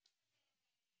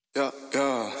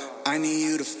Yeah, I need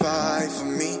you to fight for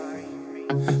me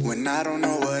when I don't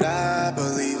know what I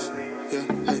believe. Yeah,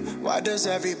 hey, why does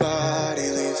everybody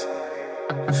leave?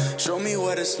 Show me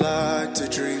what it's like to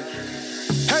dream.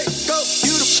 Hey, go,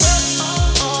 you the best.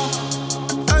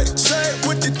 Hey, say it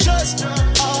with your chest.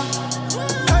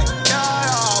 Hey,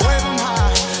 yeah, wave 'em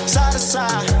high, side to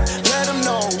side. Let 'em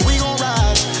know we gon'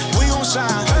 rise, we gon'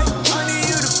 shine. Hey, I need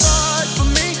you to fight for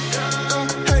me.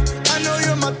 Hey, I know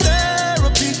you're my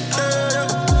therapy.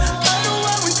 I know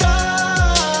why we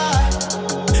die.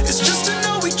 It's just to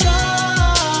know we tried.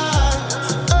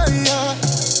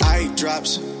 Eye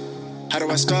drops. How do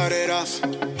I start it off?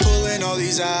 Pulling all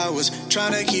these hours,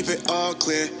 trying to keep it all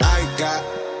clear. I got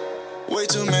way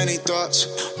too many thoughts,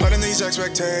 but in these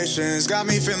expectations got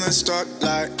me feeling stuck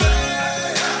like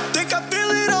think I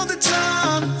feel it all the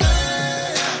time.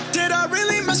 Did I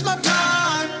really miss my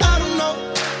prime? I don't know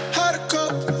how to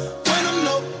cope when I'm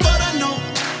low, but I know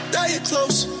that you're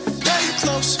close, that you're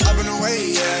close. I've been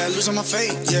away, yeah, losing my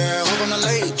faith, yeah. Hope I'm not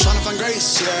late, trying to find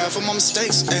grace, yeah, for my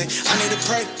mistakes, ayy. I need to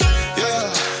pray,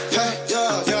 yeah,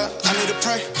 I need to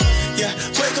pray, yeah.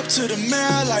 Wake up to the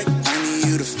mirror like I need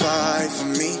you to fight for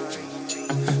me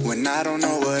when I don't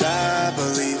know what I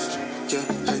believe. Yeah,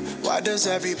 hey, why does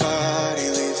everybody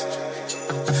leave?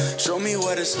 Show me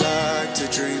what it's like to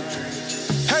dream.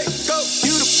 Hey, go,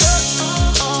 you the best.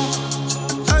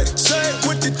 Hey, say it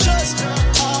with your chest.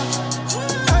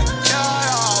 Hey,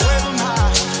 yeah, wave 'em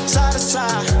high, side to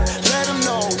side. Let 'em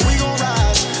know we gon'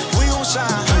 rise, we gon'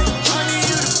 shine. Hey, I need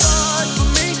you to fight for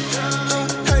me.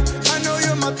 Hey, I know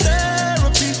you're my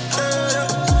therapy.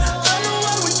 I know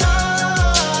why we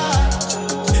die.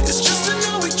 It's just to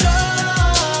know we tried.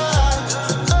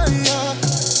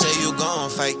 Say you gon'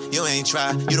 fight, you ain't try,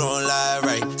 you don't lie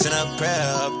right. Send a prayer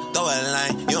up, throw a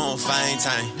line, you don't find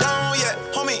time. Down yet,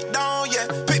 homie, down yet.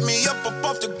 Pick me up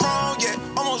off the ground, yeah.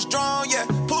 Almost drawn, yeah.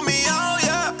 Put me on,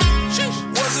 yeah. Sheesh.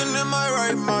 Wasn't in my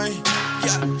right mind,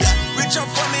 yeah. Reach out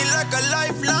for me like a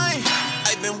lifeline.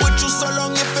 I've been with you so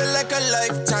long, it feel like a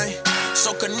lifetime.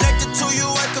 So connected to you,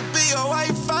 I could be your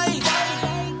Wi-Fi.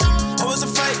 I was a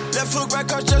fight, left hook, right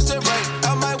cross, just to right.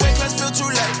 Out my way, class feel too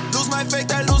light. Lose my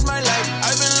faith, I lose my life.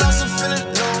 I've been lost and feeling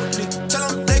lonely. Tell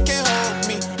them they can't hold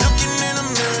me. Looking in the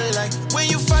mirror like when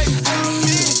you fight for I need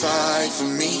me. you to fight for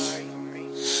me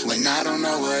when I don't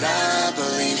know what I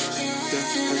believe.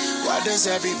 Why does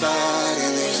everybody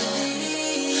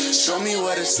leave? Show me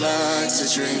what it's like to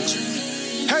dream.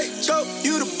 Hey, go,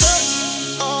 you the best.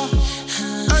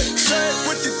 Hey, say it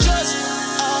with your